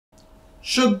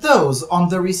Should those on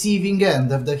the receiving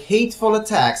end of the hateful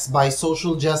attacks by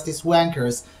social justice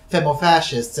wankers,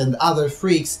 femofascists and other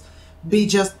freaks be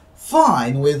just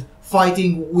fine with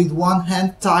fighting with one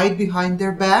hand tied behind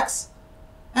their backs?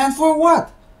 And for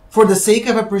what? For the sake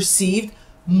of a perceived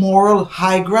moral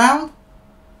high ground?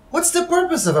 What's the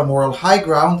purpose of a moral high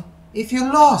ground if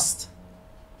you're lost?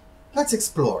 Let's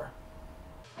explore.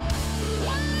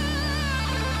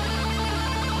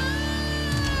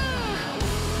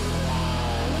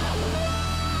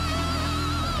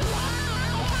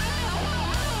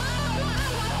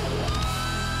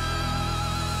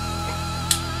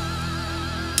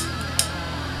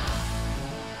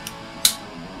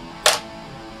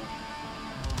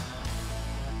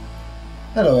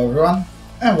 Hello everyone,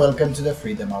 and welcome to the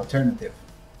Freedom Alternative.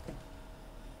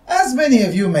 As many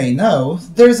of you may know,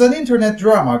 there's an internet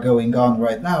drama going on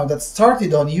right now that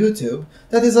started on YouTube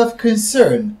that is of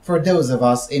concern for those of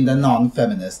us in the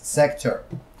non-feminist sector.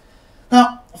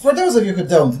 Now, for those of you who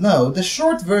don't know, the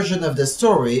short version of the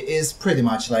story is pretty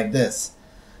much like this.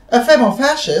 A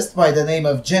femofascist by the name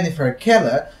of Jennifer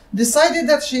Keller decided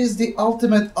that she is the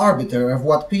ultimate arbiter of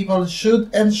what people should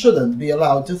and shouldn't be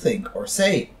allowed to think or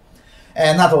say.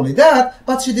 And not only that,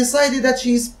 but she decided that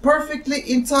she is perfectly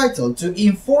entitled to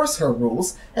enforce her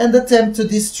rules and attempt to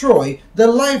destroy the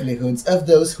livelihoods of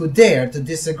those who dare to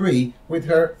disagree with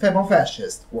her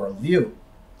femofascist worldview.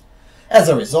 As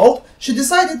a result, she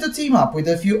decided to team up with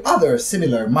a few other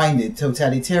similar-minded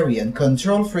totalitarian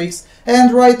control freaks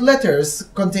and write letters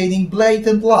containing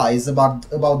blatant lies about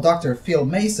Dr. Phil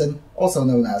Mason, also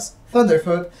known as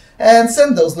Thunderfoot, and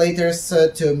send those letters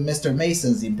to Mr.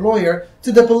 Mason's employer,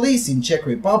 to the police in Czech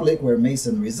Republic where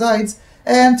Mason resides,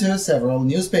 and to several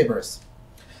newspapers.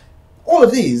 All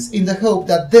of these in the hope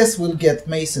that this will get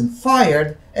Mason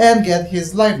fired and get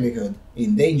his livelihood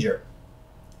in danger.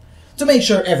 To make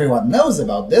sure everyone knows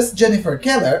about this, Jennifer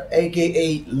Keller,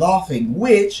 aka Laughing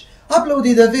Witch,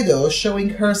 uploaded a video showing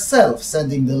herself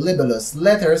sending the libelous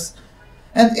letters,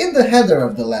 and in the header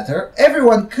of the letter,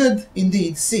 everyone could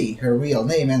indeed see her real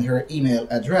name and her email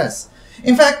address.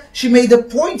 In fact, she made a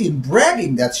point in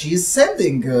bragging that she is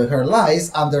sending her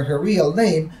lies under her real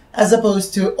name, as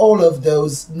opposed to all of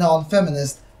those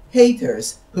non-feminist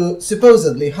haters who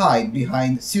supposedly hide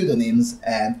behind pseudonyms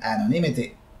and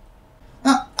anonymity.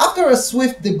 Now, after a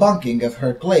swift debunking of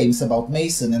her claims about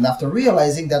Mason and after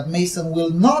realizing that Mason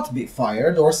will not be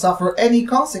fired or suffer any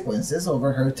consequences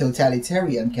over her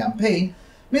totalitarian campaign,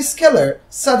 Miss Keller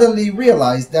suddenly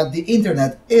realized that the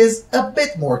internet is a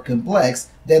bit more complex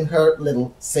than her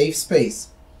little safe space.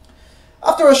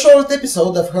 After a short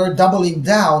episode of her doubling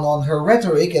down on her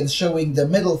rhetoric and showing the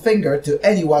middle finger to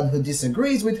anyone who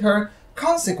disagrees with her,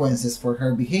 consequences for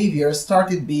her behavior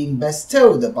started being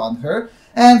bestowed upon her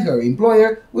and her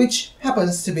employer, which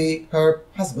happens to be her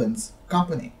husband's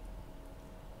company.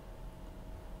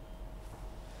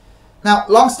 Now,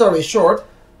 long story short,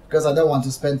 because I don't want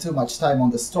to spend too much time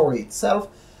on the story itself,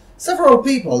 several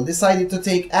people decided to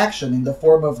take action in the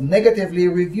form of negatively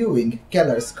reviewing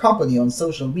Keller's company on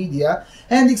social media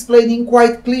and explaining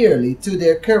quite clearly to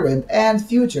their current and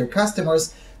future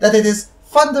customers that it is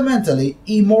fundamentally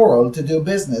immoral to do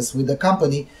business with a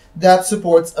company that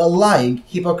supports a lying,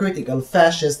 hypocritical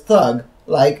fascist thug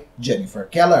like Jennifer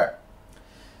Keller.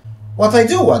 What I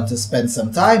do want to spend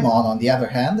some time on the other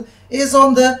hand, is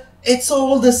on the "it's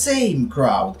all the same"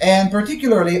 crowd, and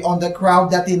particularly on the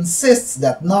crowd that insists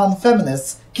that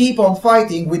non-feminists keep on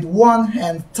fighting with one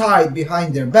hand tied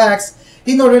behind their backs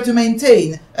in order to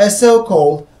maintain a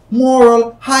so-called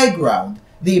moral high ground.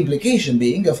 The implication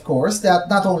being, of course, that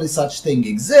not only such thing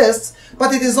exists,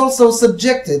 but it is also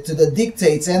subjected to the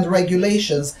dictates and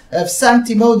regulations of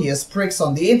sanctimonious pricks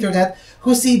on the internet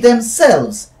who see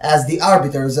themselves as the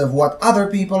arbiters of what other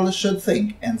people should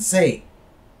think and say.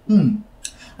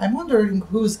 I'm wondering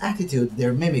whose attitude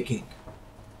they're mimicking.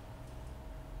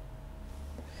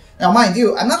 Now, mind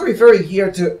you, I'm not referring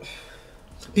here to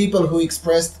people who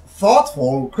expressed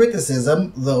thoughtful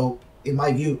criticism, though in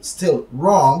my view still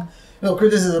wrong.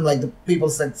 Criticism like the people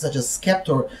such as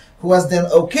Skeptor, who was then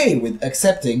okay with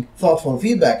accepting thoughtful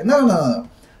feedback. No.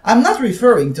 I'm not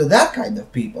referring to that kind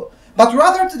of people, but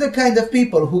rather to the kind of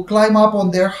people who climb up on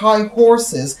their high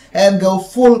horses and go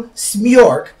full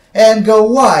smjork and go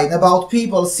whine about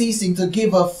people ceasing to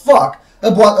give a fuck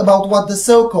about what the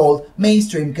so-called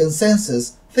mainstream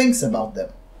consensus thinks about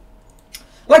them.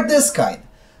 Like this kind.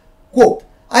 Quote,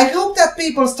 "I hope that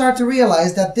people start to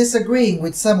realize that disagreeing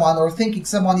with someone or thinking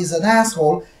someone is an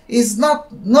asshole is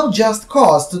no just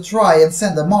cause to try and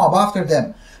send a mob after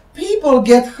them. People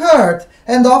get hurt,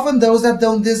 and often those that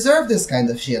don't deserve this kind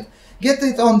of shit get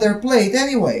it on their plate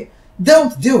anyway.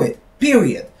 Don't do it,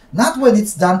 period. not when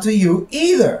it's done to you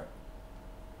either.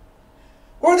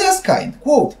 Or this kind,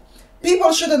 quote,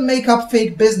 "People shouldn't make up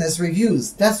fake business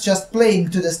reviews. That's just playing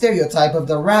to the stereotype of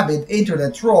the rabid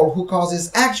internet troll who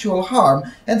causes actual harm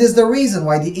and is the reason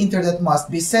why the internet must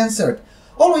be censored.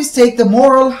 Always take the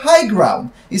moral high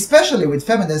ground, especially with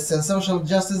feminists and social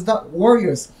justice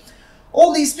warriors.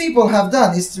 All these people have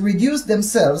done is to reduce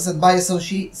themselves and by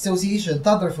association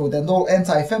Thunderfoot and all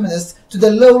anti-feminists to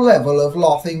the low level of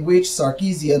laughing witch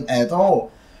Sarkeesian et al.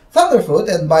 Thunderfoot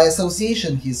and by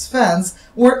association his fans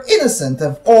were innocent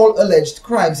of all alleged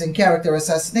crimes and character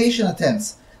assassination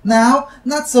attempts. Now,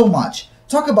 not so much.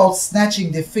 Talk about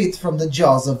snatching defeat from the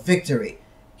jaws of victory.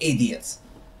 Idiots."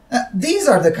 These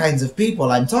are the kinds of people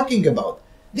I'm talking about.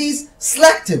 These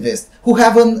slacktivists who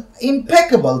have an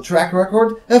impeccable track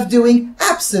record of doing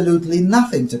absolutely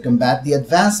nothing to combat the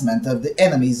advancement of the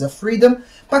enemies of freedom,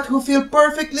 but who feel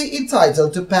perfectly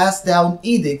entitled to pass down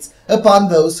edicts upon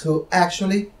those who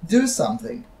actually do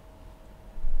something.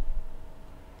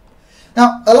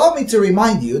 Now, allow me to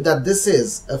remind you that this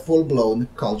is a full-blown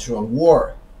cultural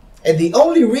war. And the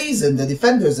only reason the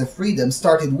defenders of freedom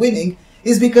started winning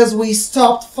is because we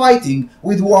stopped fighting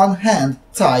with one hand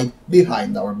tied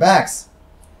behind our backs.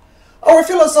 Our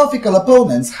philosophical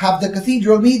opponents have the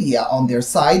cathedral media on their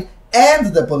side and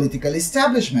the political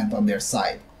establishment on their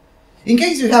side. In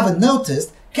case you haven't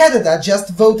noticed, Canada just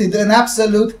voted an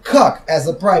absolute cuck as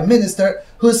a prime minister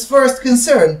whose first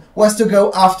concern was to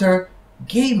go after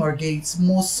Gamergate's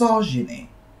misogyny.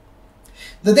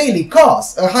 The Daily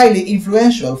Kos, a highly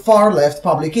influential far-left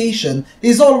publication,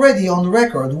 is already on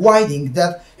record whining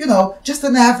that, just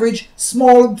an average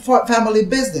small family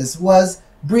business was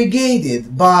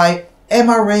brigaded by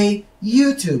MRA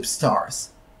YouTube stars.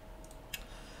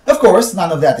 Of course,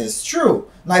 none of that is true.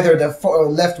 Neither the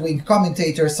left-wing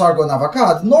commentator Sargon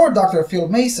Avakad nor Dr. Phil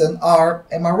Mason are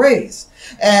MRAs.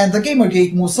 And the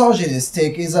Gamergate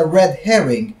misogynistic is a red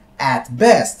herring at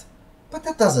best. But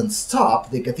that doesn't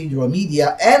stop the cathedral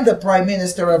media and the Prime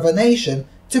Minister of a nation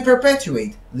to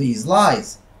perpetuate these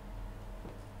lies.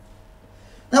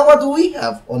 Now, what do we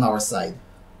have on our side?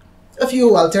 A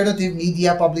few alternative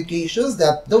media publications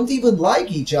that don't even like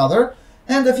each other,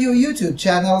 and a few YouTube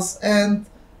channels, and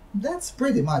that's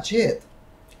pretty much it.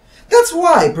 That's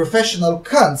why professional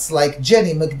cunts like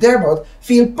Jenny McDermott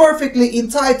feel perfectly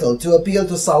entitled to appeal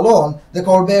to Salon, the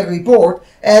Colbert Report,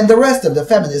 and the rest of the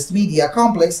feminist media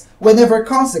complex whenever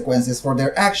consequences for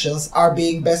their actions are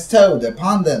being bestowed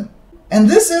upon them. And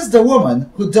this is the woman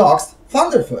who doxed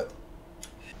Thunderfoot.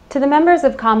 To the members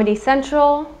of Comedy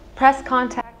Central, press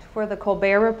contact for the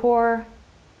Colbert Report,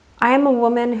 I am a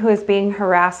woman who is being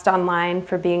harassed online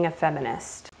for being a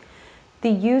feminist. The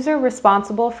user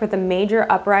responsible for the major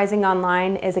uprising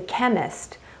online is a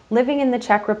chemist living in the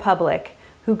Czech Republic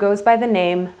who goes by the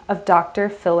name of Dr.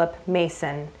 Philip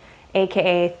Mason,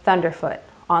 aka Thunderfoot,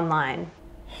 online.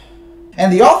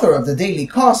 And the author of the Daily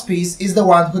Kos piece is the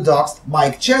one who doxed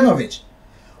Mike Chernovich.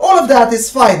 All of that is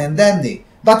fine and dandy,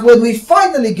 but when we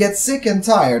finally get sick and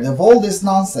tired of all this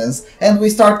nonsense and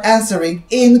we start answering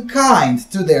in kind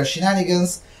to their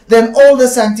shenanigans, then all the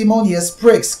sanctimonious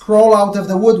pricks crawl out of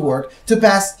the woodwork to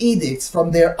pass edicts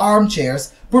from their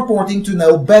armchairs purporting to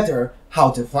know better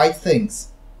how to fight things.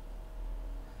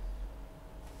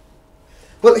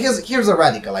 Well, here's a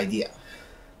radical idea.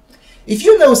 If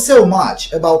you know so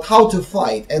much about how to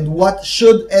fight and what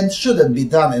should and shouldn't be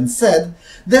done and said,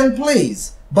 then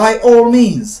please, by all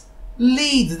means,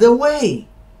 lead the way.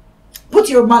 Put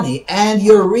your money and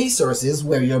your resources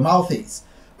where your mouth is.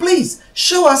 Please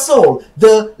show us all,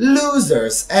 the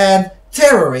losers and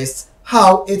terrorists,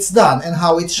 how it's done and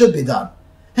how it should be done.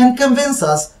 And convince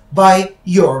us by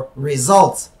your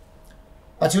results.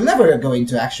 But you're never going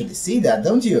to actually see that,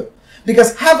 don't you?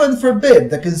 Because heaven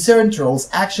forbid the concerned trolls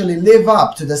actually live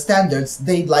up to the standards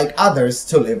they'd like others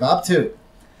to live up to.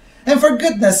 And for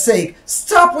goodness sake,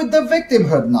 stop with the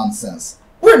victimhood nonsense.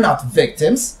 We're not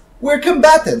victims. We're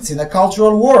combatants in a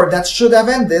cultural war that should have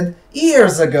ended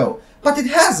years ago. But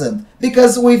it hasn't,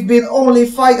 because we've been only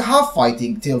half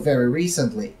fighting till very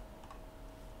recently.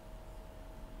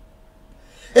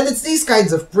 And it's these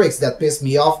kinds of pricks that piss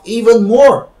me off even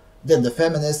more than the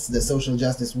feminists, the social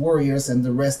justice warriors, and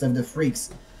the rest of the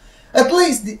freaks. At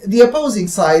least the opposing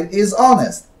side is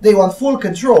honest. They want full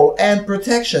control and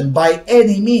protection by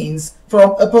any means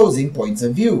from opposing points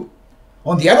of view.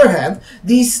 On the other hand,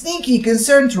 these sneaky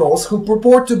concerned trolls who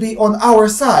purport to be on our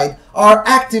side are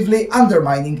actively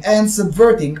undermining and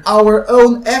subverting our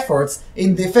own efforts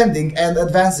in defending and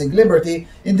advancing liberty,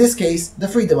 in this case, the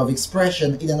freedom of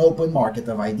expression in an open market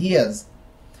of ideas.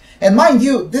 And mind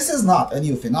you, this is not a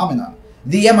new phenomenon.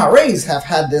 The MRAs have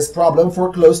had this problem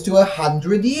for close to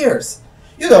 100 years.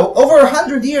 You know, over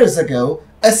 100 years ago,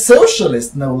 a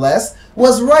socialist, no less,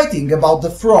 was writing about the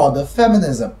fraud of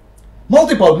feminism.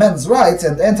 Multiple men's rights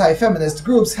and anti-feminist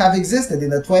groups have existed in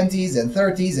the 20s and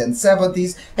 30s and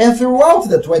 70s and throughout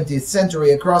the 20th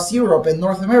century across Europe and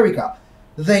North America.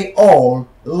 They all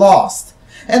lost.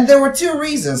 And there were two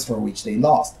reasons for which they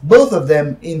lost, both of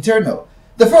them internal.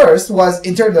 The first was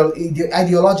internal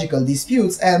ideological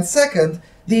disputes, and second,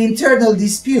 the internal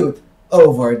dispute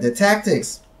over the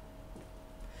tactics.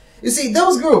 You see,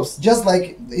 those groups, just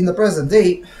like in the present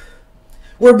day,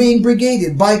 were being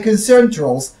brigaded by concerned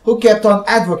trolls who kept on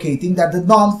advocating that the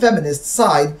non-feminist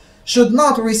side should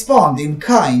not respond in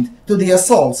kind to the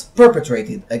assaults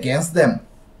perpetrated against them.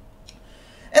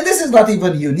 And this is not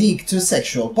even unique to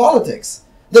sexual politics.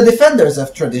 The defenders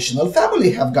of traditional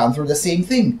family have gone through the same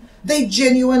thing. They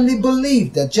genuinely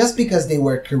believed that just because they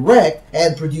were correct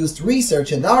and produced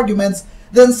research and arguments,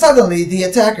 then suddenly the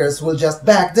attackers will just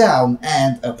back down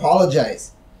and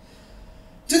apologize.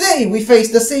 Today we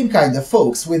face the same kind of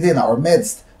folks within our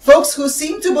midst. Folks who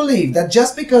seem to believe that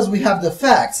just because we have the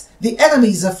facts, the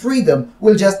enemies of freedom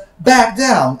will just back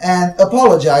down and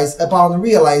apologize upon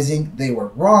realizing they were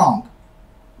wrong.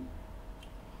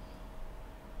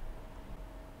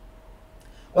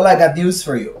 Well, I got news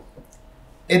for you.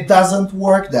 It doesn't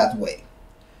work that way.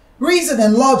 Reason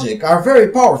and logic are very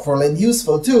powerful and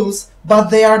useful tools, but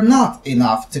they are not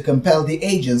enough to compel the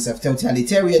agents of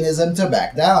totalitarianism to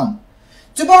back down.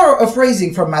 To borrow a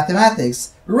phrasing from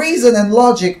mathematics, reason and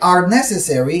logic are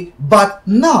necessary, but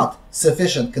not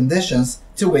sufficient conditions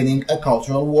to winning a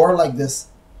cultural war like this.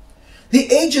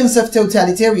 The agents of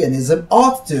totalitarianism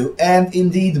ought to, and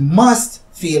indeed must,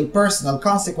 feel personal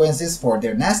consequences for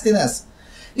their nastiness.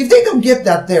 If they don't get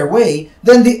that their way,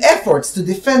 then the efforts to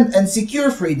defend and secure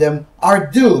freedom are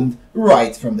doomed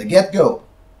right from the get-go.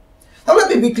 Now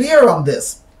let me be clear on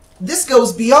this. This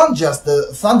goes beyond just the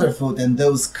Thunderfoot and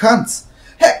those cunts.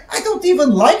 Heck, I don't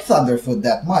even like Thunderfoot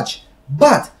that much,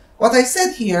 but what I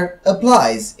said here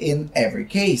applies in every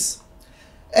case.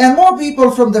 And more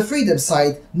people from the freedom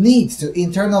side need to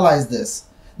internalize this.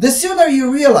 The sooner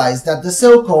you realize that the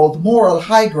so-called moral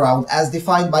high ground as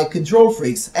defined by control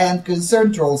freaks and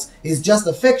concerned trolls is just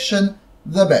a fiction,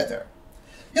 the better.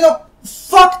 You know,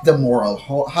 fuck the moral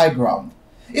high ground.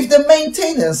 If the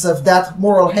maintenance of that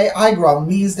moral high ground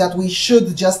means that we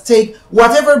should just take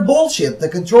whatever bullshit the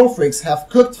control freaks have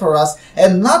cooked for us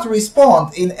and not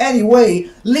respond in any way,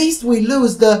 lest we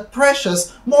lose the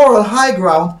precious moral high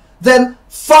ground, then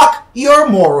fuck your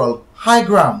moral high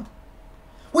ground.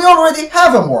 We already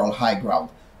have a moral high ground.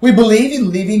 We believe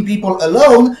in leaving people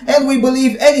alone, and we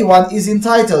believe anyone is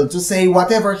entitled to say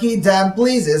whatever he damn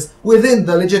pleases within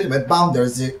the legitimate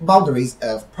boundaries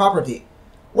of property.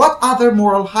 What other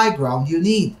moral high ground you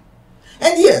need?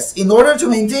 And yes, in order to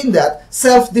maintain that,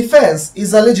 self-defense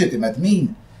is a legitimate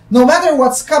mean. No matter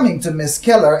what's coming to Miss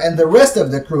Keller and the rest of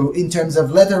the crew in terms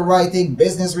of letter writing,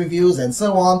 business reviews, and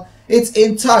so on, it's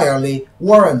entirely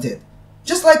warranted.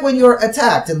 Just like when you're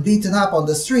attacked and beaten up on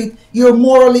the street, you're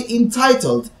morally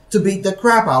entitled to beat the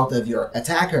crap out of your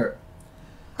attacker.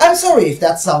 I'm sorry if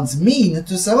that sounds mean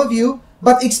to some of you,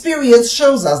 but experience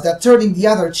shows us that turning the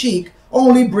other cheek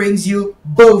only brings you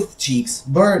both cheeks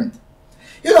burned.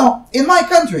 You know, in my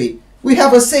country, we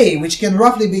have a say which can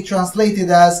roughly be translated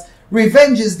as,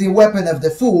 revenge is the weapon of the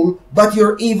fool, but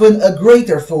you're even a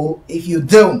greater fool if you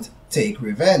don't take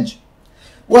revenge.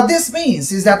 What this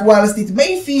means is that whilst it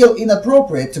may feel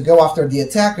inappropriate to go after the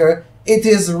attacker, it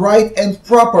is right and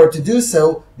proper to do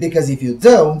so, because if you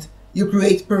don't, you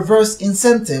create perverse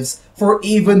incentives for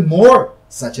even more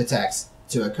such attacks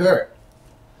to occur.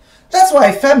 That's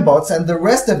why fembots and the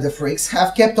rest of the freaks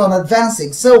have kept on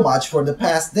advancing so much for the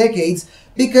past decades,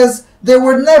 because there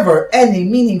were never any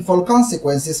meaningful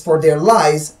consequences for their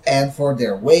lies and for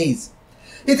their ways.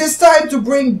 It is time to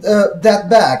bring that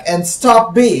back and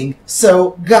stop being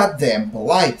so goddamn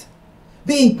polite.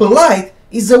 Being polite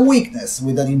is a weakness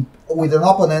with an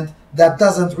opponent that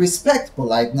doesn't respect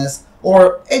politeness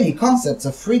or any concepts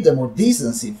of freedom or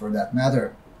decency for that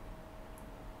matter.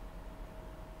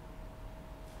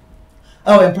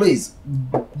 Oh, and please,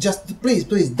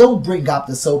 please don't bring up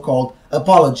the so-called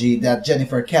apology that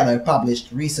Jennifer Keller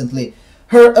published recently.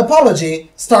 Her apology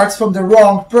starts from the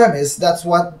wrong premise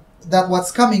that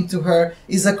what's coming to her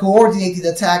is a coordinated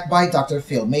attack by Dr.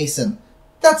 Phil Mason.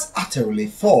 That's utterly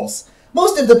false.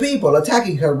 Most of the people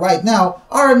attacking her right now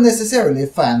aren't necessarily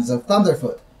fans of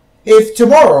Thunderfoot. If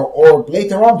tomorrow or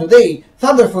later on today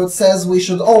Thunderfoot says we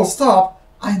should all stop,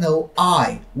 I know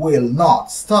I will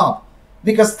not stop,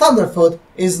 because Thunderfoot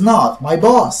is not my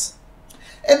boss.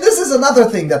 And this is another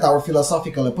thing that our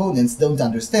philosophical opponents don't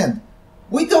understand.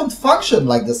 We don't function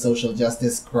like the social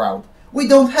justice crowd. We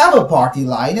don't have a party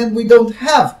line, and we don't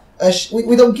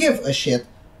give a shit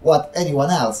what anyone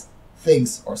else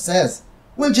thinks or says.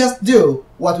 We'll just do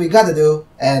what we gotta do,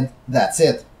 and that's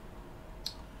it.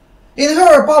 In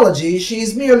her apology,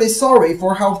 she's merely sorry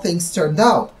for how things turned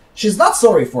out. She's not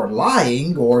sorry for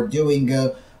lying or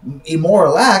doing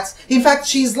immoral acts. In fact,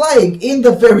 she's lying in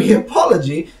the very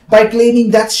apology by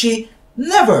claiming that she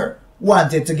never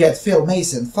wanted to get Phil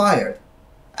Mason fired.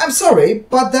 I'm sorry,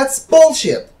 but that's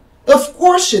bullshit. Of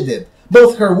course she did.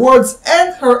 Both her words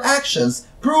and her actions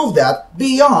prove that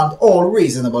beyond all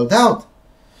reasonable doubt.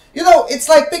 You know, it's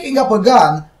like picking up a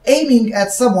gun, aiming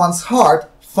at someone's heart,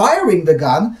 firing the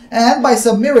gun, and by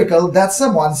some miracle that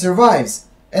someone survives.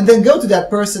 And then go to that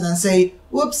person and say,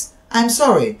 "Whoops, I'm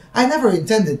sorry, I never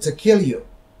intended to kill you."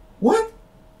 What?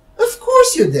 Of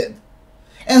course you did.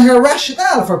 And her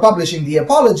rationale for publishing the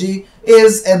apology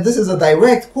is, and this is a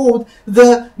direct quote,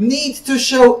 "the need to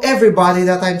show everybody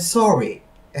that I'm sorry."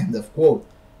 End of quote.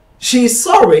 She's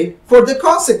sorry for the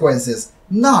consequences,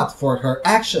 not for her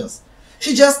actions.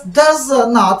 She just does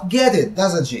not get it,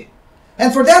 doesn't she?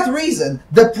 And for that reason,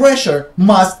 the pressure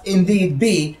must indeed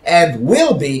be and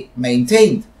will be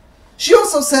maintained. She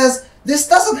also says, this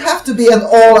doesn't have to be an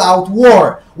all-out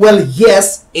war. Well,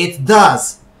 yes, it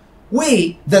does.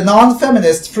 We, the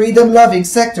non-feminist, freedom-loving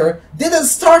sector, didn't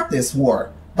start this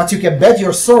war, but you can bet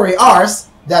your sorry arse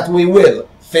that we will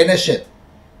finish it.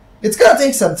 It's gonna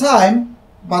take some time,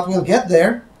 but we'll get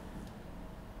there.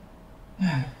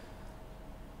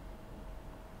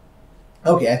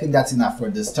 Okay, I think that's enough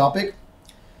for this topic.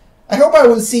 I hope I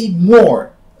will see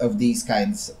more of these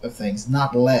kinds of things,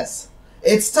 not less.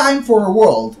 It's time for a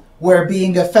world where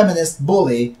being a feminist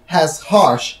bully has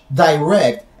harsh,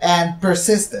 direct, and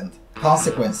persistent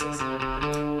consequences.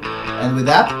 And with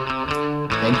that,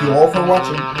 thank you all for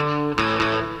watching.